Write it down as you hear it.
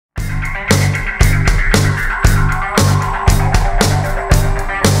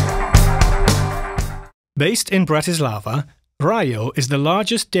Based in Bratislava, Rajo is the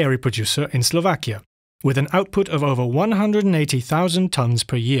largest dairy producer in Slovakia, with an output of over 180,000 tons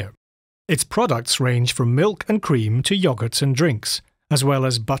per year. Its products range from milk and cream to yogurts and drinks, as well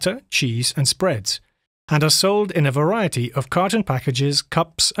as butter, cheese and spreads, and are sold in a variety of carton packages,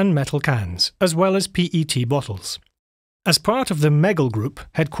 cups and metal cans, as well as PET bottles. As part of the Megel Group,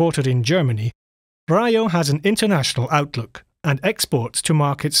 headquartered in Germany, Rajo has an international outlook and exports to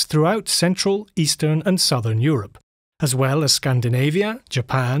markets throughout Central, Eastern and Southern Europe, as well as Scandinavia,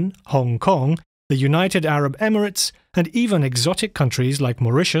 Japan, Hong Kong, the United Arab Emirates, and even exotic countries like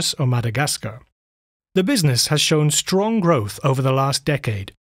Mauritius or Madagascar. The business has shown strong growth over the last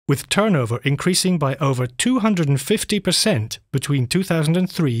decade, with turnover increasing by over 250% between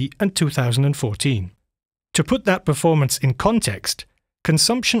 2003 and 2014. To put that performance in context,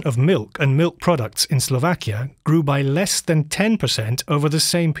 consumption of milk and milk products in Slovakia grew by less than 10% over the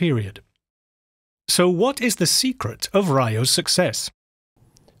same period. So what is the secret of Rajo's success?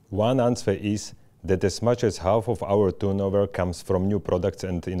 One answer is that as much as half of our turnover comes from new products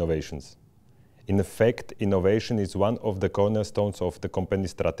and innovations. In fact, innovation is one of the cornerstones of the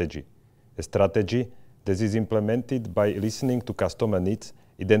company's strategy. A strategy that is implemented by listening to customer needs,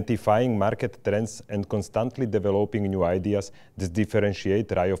 identifying market trends and constantly developing new ideas that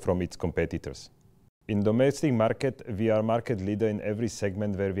differentiate Rajo from its competitors. In domestic market, we are market leader in every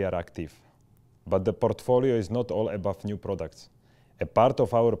segment where we are active. But the portfolio is not all about new products. A part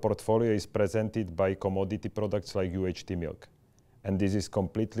of our portfolio is presented by commodity products like UHT milk. And this is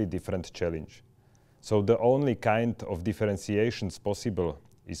completely different challenge. So the only kind of differentiations possible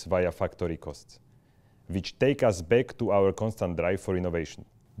is via factory costs, which take us back to our constant drive for innovation.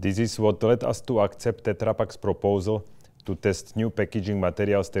 This is what led us to accept Tetra Pak's proposal to test new packaging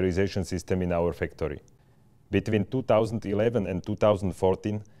material sterilization system in our factory. Between 2011 and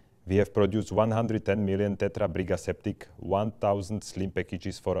 2014, we have produced 110 million Tetra Pak aseptic 1000 slim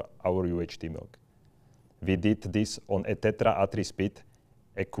packages for our UHT milk. We did this on a Tetra A3 speed,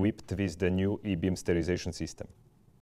 equipped with the new ebeam sterilization system.